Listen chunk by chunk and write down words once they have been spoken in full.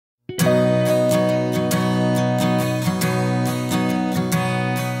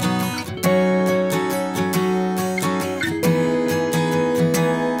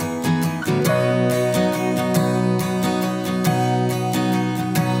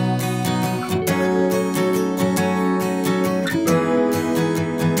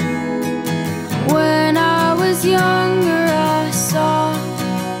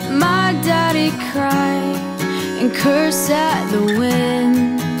and curse at the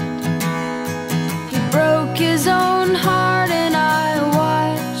wind. He broke his own heart and I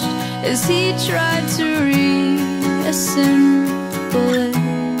watched as he tried to reassemble it.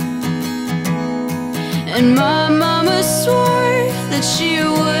 And my mama swore that she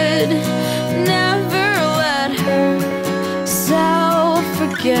would never let herself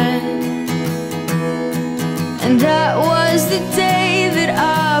forget. And that was the day that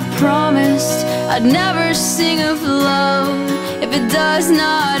I promised I'd never sing of love if it does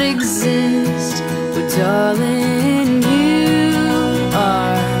not exist. But darling, you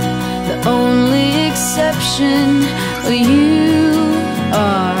are the only exception. You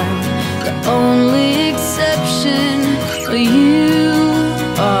are the only exception. You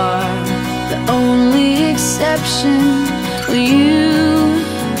are the only exception. You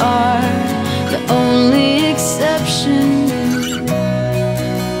are the only exception.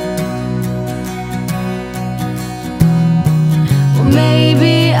 Well,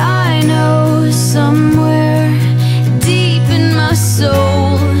 maybe I know somewhere deep in my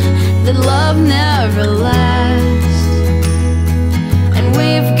soul that love never lasts, and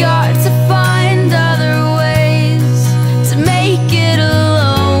we've got to find other ways to make it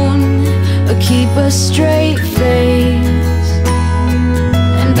alone or keep a straight face.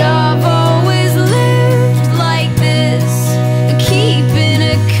 And I've always lived like this, keeping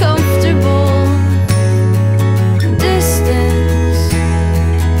a comfortable distance.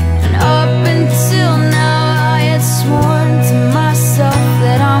 And up until now I had sworn to myself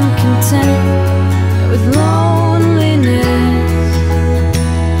that I'm content with loneliness,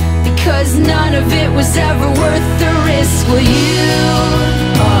 because none of it was ever worth the